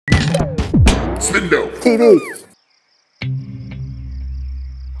SpindoTV.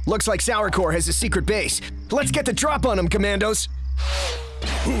 Looks like Sourcore has a secret base. Let's get the drop on him, Commandos.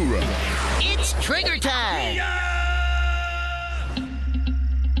 Hoorah! It's trigger time!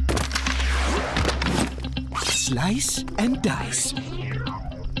 Slice and dice.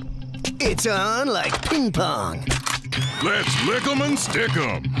 It's on like ping pong. Let's lick 'em and stick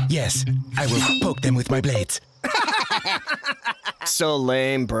 'em. Yes, I will poke them with my blades. So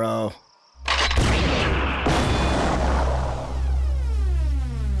lame, bro.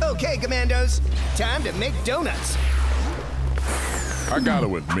 Okay, Commandos, time to make donuts. I gotta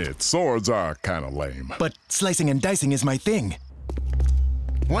admit, swords are kinda lame. But slicing and dicing is my thing.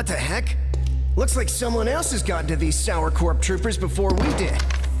 What the heck? Looks like someone else has gotten to these Sourcore troopers before we did.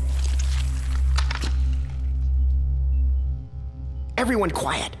 Everyone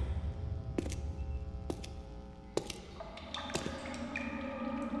quiet.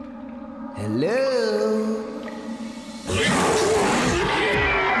 Hello?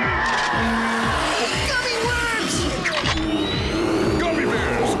 Gummy worms! Gummy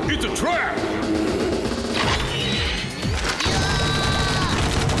bears! It's a trap!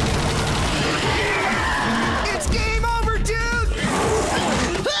 It's game over, dude!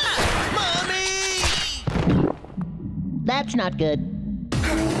 Mommy! That's not good.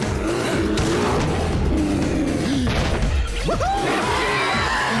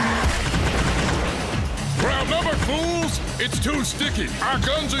 Crowd number, fools! It's too sticky. Our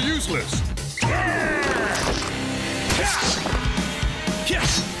guns are useless.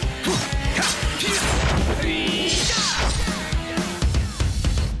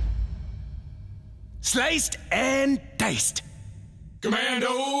 Sliced and diced.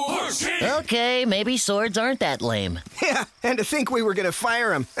 Commandos! Okay, maybe swords aren't that lame. Yeah, and to think we were gonna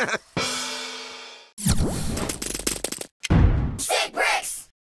fire him. Stick bricks!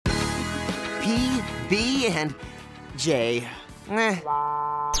 P, B, and J.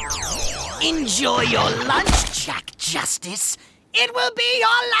 Enjoy your lunch, Jack Justice. It will be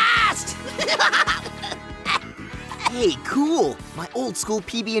your last! Hey, cool! My old school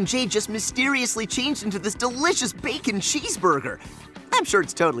PB&J just mysteriously changed into this delicious bacon cheeseburger. I'm sure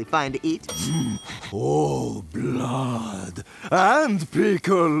it's totally fine to eat. Oh, blood and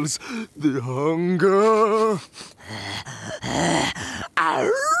pickles, the hunger.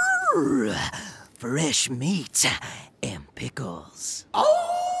 Arr! Fresh meat and pickles.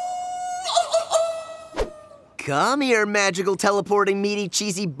 Come here, magical teleporting meaty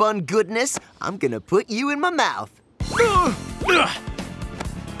cheesy bun goodness. I'm gonna put you in my mouth. Werewolf.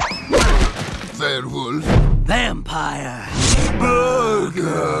 Vampire.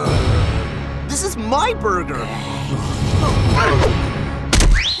 Burger. This is my burger.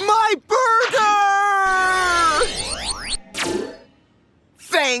 My burger!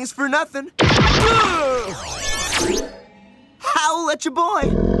 Thanks for nothing. Howl at your boy.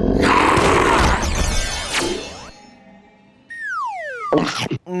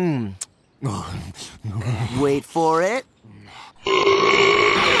 Wait for it.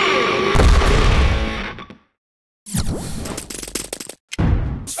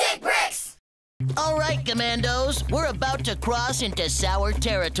 Stick bricks! All right, Commandos, we're about to cross into sour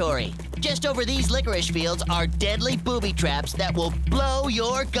territory. Just over these licorice fields are deadly booby traps that will blow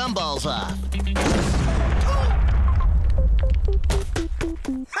your gumballs off.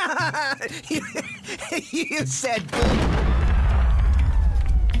 You said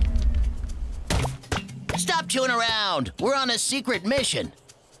Stop chewing around. We're on a secret mission.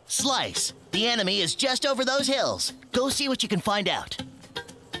 Slice, the enemy is just over those hills. Go see what you can find out.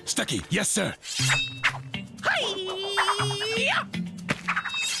 Stucky, yes, sir.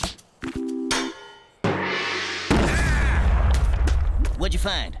 What'd you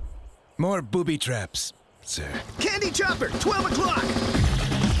find? More booby traps, sir. Candy Chopper, 12 o'clock.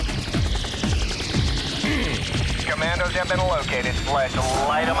 Commandos have been located. Let's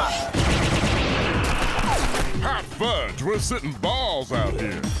light them up. Hot fudge! We're sitting balls out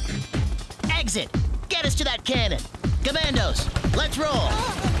here. Exit! Get us to that cannon. Commandos, let's roll.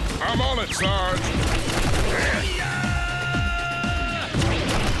 I'm on it, Sarge.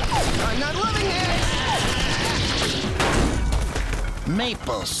 I'm not loving it.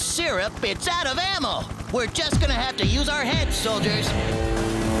 Maple syrup, it's out of ammo. We're just gonna have to use our heads, soldiers.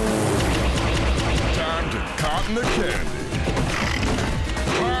 Time to cotton the candy.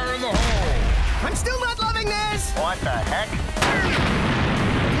 Fire in the hole. I'm still not loving this. What the heck?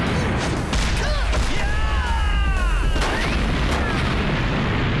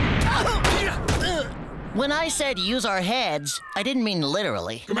 When I said use our heads, I didn't mean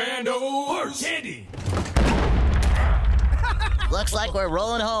literally. Commandos! Candy! Looks like we're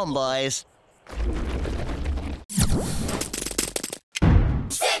rolling home, boys.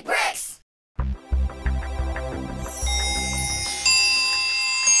 Stick bricks!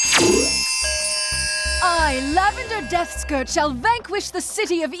 I, Lavender Deathskirt, shall vanquish the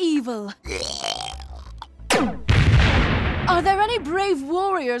city of evil. Are there any brave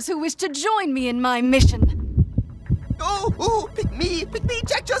warriors who wish to join me in my mission? Oh, pick me,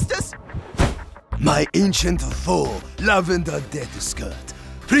 Jack Justice! My ancient foe, Lavender Deathskirt,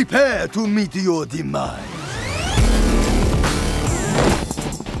 prepare to meet your demise.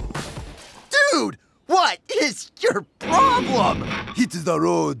 Dude, what is your problem? Hit the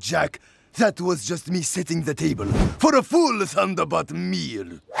road, Jack. That was just me setting the table for a full Thunderbutt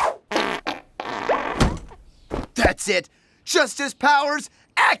meal. That's it. Justice powers,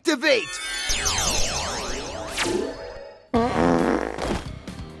 activate!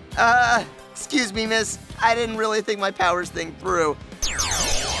 Excuse me, miss. I didn't really think my powers thing through.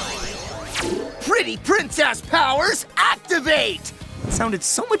 Pretty princess powers, activate! It sounded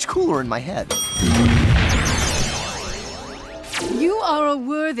so much cooler in my head. You are a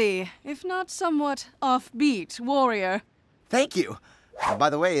worthy, if not somewhat offbeat, warrior. Thank you.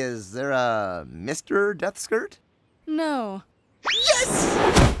 By the way, is there a Mr. Deathskirt? No.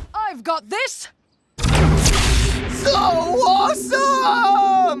 Yes! I've got this! So awesome!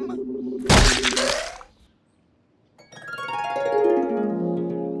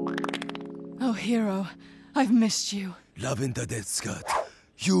 Oh, hero, I've missed you. Lavender Deathskirt,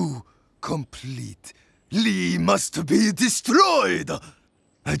 you complete. Lee must be destroyed!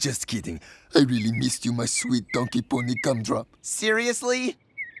 Just kidding. I really missed you, my sweet donkey pony gumdrop. Seriously?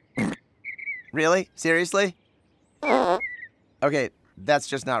 Really? Seriously? Okay, that's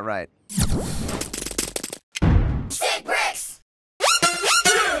just not right. Stick bricks!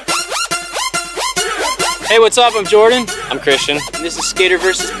 Hey, what's up? I'm Jordan. I'm Christian. And this is Skater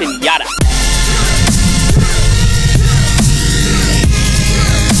vs. Pinata.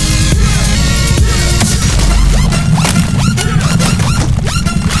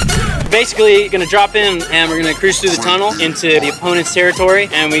 Basically, gonna drop in and we're gonna cruise through the tunnel into the opponent's territory,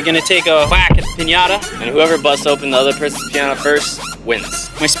 and we're gonna take a whack at the pinata, and whoever busts open the other person's pinata first wins.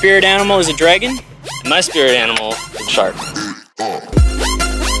 My spirit animal is a dragon, and my spirit animal is a shark.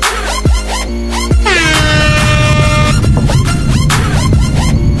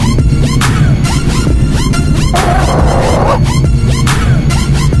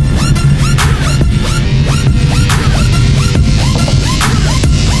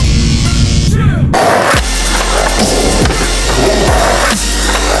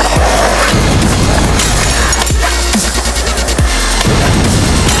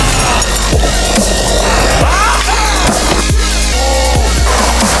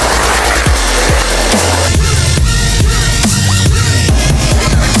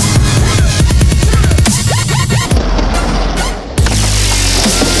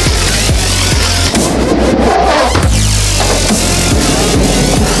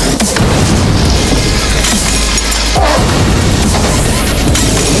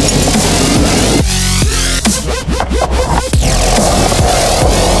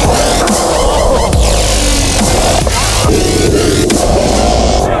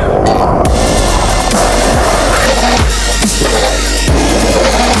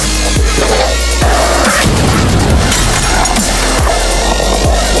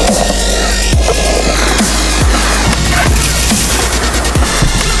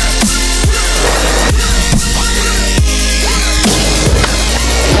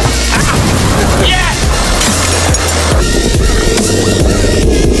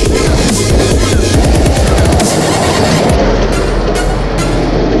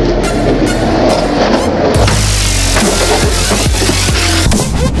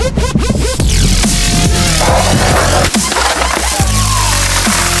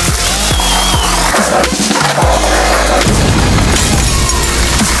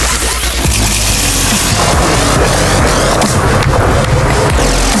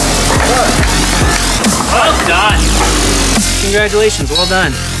 Congratulations, well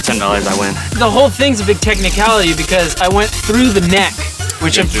done. $10 I win. The whole thing's a big technicality because I went through the neck,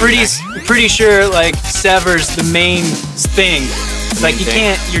 which I'm pretty sure like severs the main thing. Like you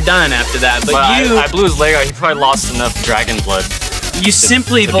can't, you're done after that. But I blew his leg out. He probably lost enough dragon blood. You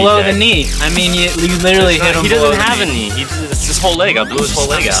simply below the knee. I mean, you literally hit him. He doesn't have a knee. It's his whole leg. I blew his whole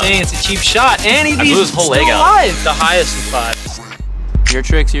leg out. I'm saying it's a cheap shot, and he blew his whole leg out. Alive. The highest of 5. Your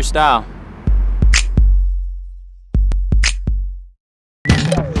tricks, your style.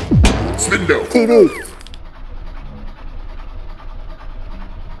 Spindo.